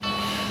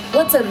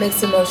What's up,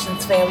 Mixed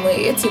Emotions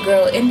family? It's your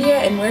girl, India,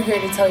 and we're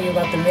here to tell you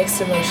about the Mixed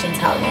Emotions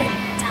Hotline.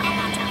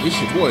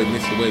 It's your boy,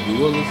 Mr. Wavy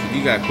Willis. If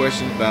you got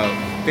questions about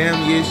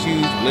family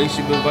issues,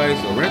 relationship advice,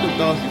 or random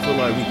thoughts you feel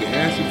like we can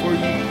answer for you,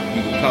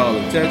 you can call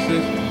or text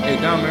us. Hey,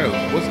 Don Merrill,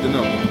 what's the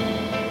number?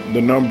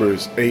 The number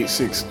is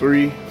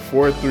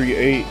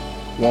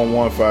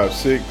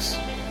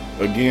 863-438-1156.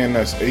 Again,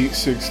 that's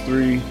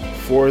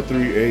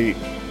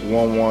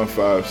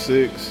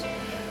 863-438-1156.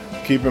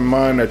 Keep in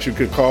mind that you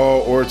could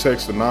call or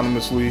text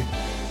anonymously.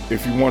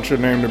 If you want your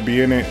name to be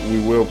in it, we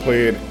will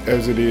play it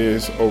as it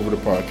is over the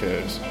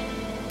podcast.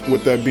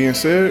 With that being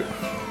said,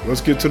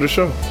 let's get to the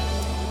show.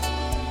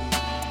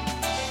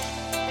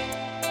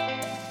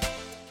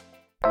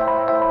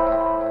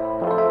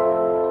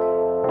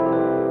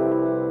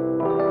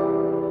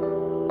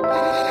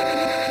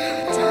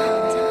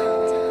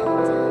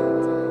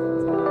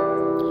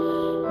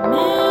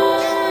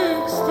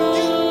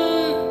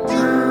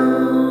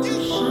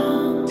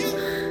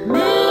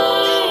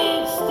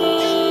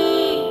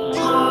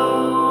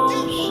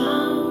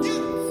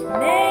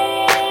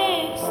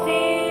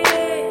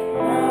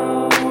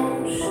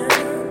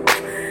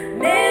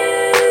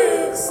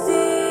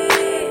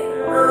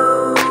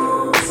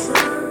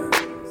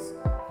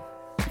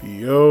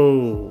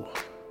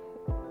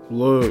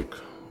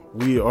 Look,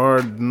 we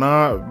are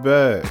not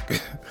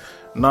back.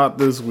 Not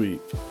this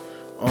week.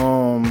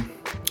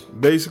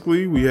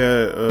 Basically, we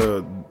had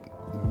a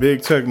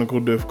big technical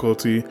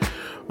difficulty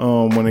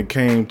when it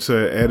came to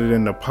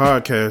editing the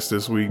podcast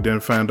this week.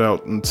 Didn't find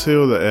out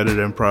until the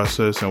editing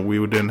process, and we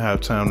didn't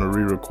have time to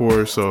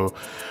re-record. So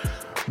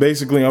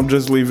basically, I'm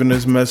just leaving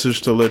this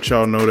message to let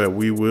y'all know that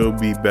we will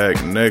be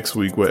back next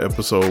week with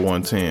episode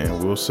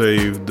 110. We'll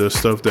save the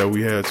stuff that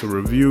we had to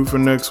review for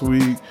next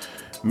week.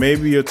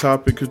 Maybe a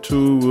topic or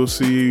two. We'll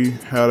see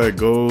how that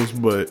goes.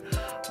 But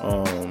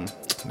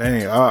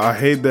dang, I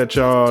hate that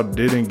y'all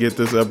didn't get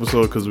this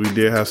episode because we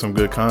did have some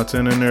good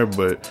content in there.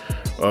 But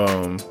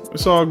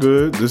it's all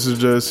good. This is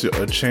just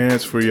a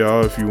chance for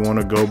y'all if you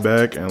want to go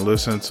back and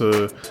listen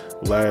to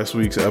last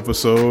week's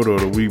episode, or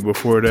the week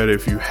before that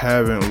if you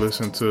haven't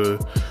listened to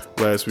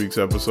last week's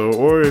episode,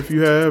 or if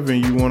you have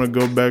and you want to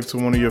go back to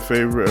one of your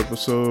favorite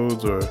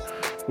episodes or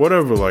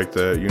whatever like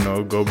that, you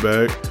know, go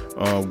back.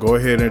 Go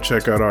ahead and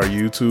check out our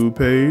YouTube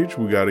page.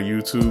 We got a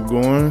YouTube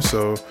going,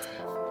 so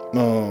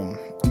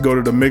go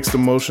to the Mixed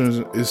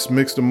Emotions. It's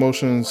Mixed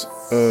Emotions.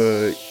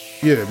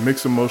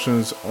 Mixed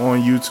Emotions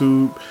on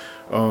YouTube.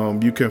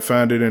 You can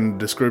find it in the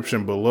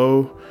description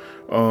below.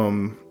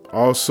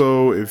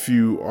 Also, if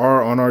you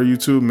are on our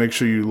YouTube, make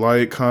sure you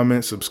like,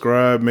 comment,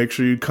 subscribe. Make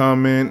sure you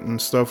comment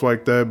and stuff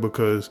like that,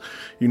 because,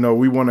 you know,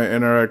 we want to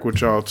interact with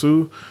y'all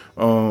too.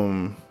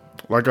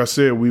 Like I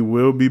said, we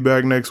will be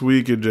back next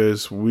week.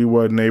 We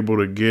wasn't able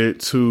to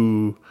get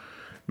to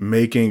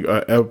making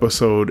an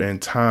episode in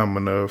time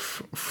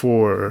enough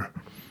for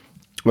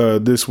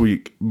this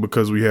week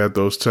because we had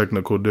those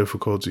technical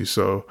difficulties.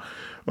 So,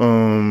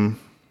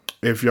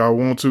 if y'all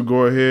want to,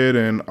 go ahead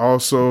and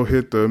also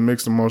hit the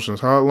Mixed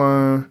Emotions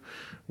hotline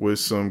with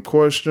some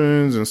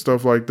questions and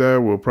stuff like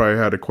that. We'll probably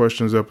have a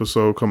questions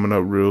episode coming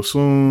up real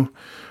soon,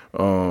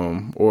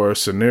 or a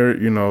scenario,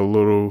 you know,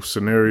 little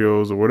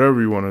scenarios or whatever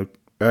you want to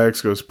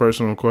ask us,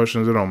 personal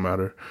questions. It don't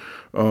matter.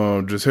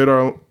 Just hit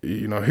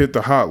hit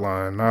the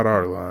hotline, not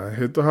our line.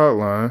 Hit the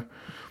hotline,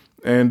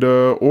 and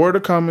or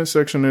the comment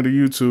section of the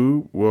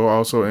YouTube. We'll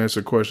also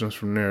answer questions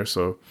from there.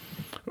 So,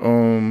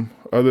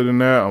 other than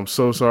that, I'm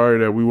so sorry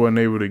that we wasn't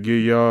able to get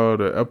y'all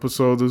the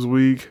episode this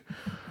week.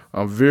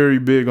 I'm very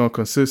big on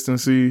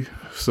consistency,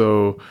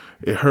 so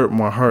it hurt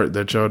my heart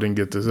that y'all didn't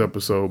get this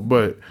episode.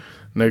 But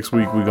next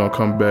week we're gonna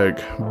come back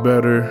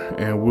better,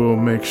 and we'll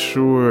make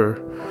sure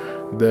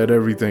that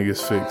everything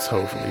is fixed,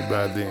 hopefully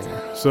by then.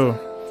 So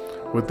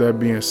with that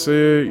being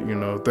said, you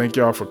know, thank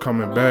y'all for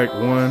coming back,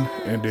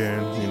 and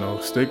then, you know,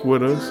 stick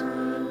with us,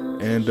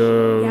 and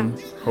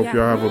hope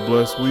y'all have a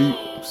blessed week.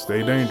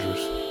 Stay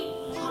dangerous.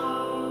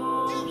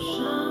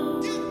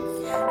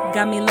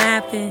 Got me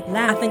laughing.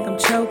 I think I'm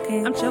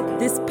choking.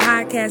 This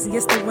podcast,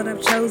 yes, the one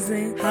I've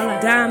chosen.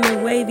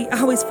 Diamond Wavy,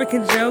 always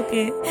freaking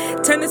joking.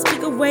 Turn the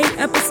speaker way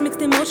up, it's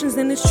Mixed Emotions,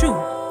 and it's true.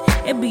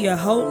 It be a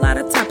whole lot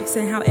of topics,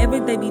 and however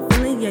they be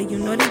feeling, yeah, you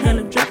know they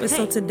gonna drop it.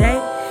 So today,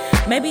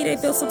 maybe they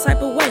feel some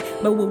type of way,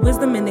 but with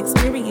wisdom and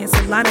experience,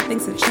 a lot of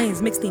things have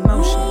changed. Mixed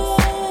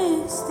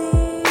Emotions.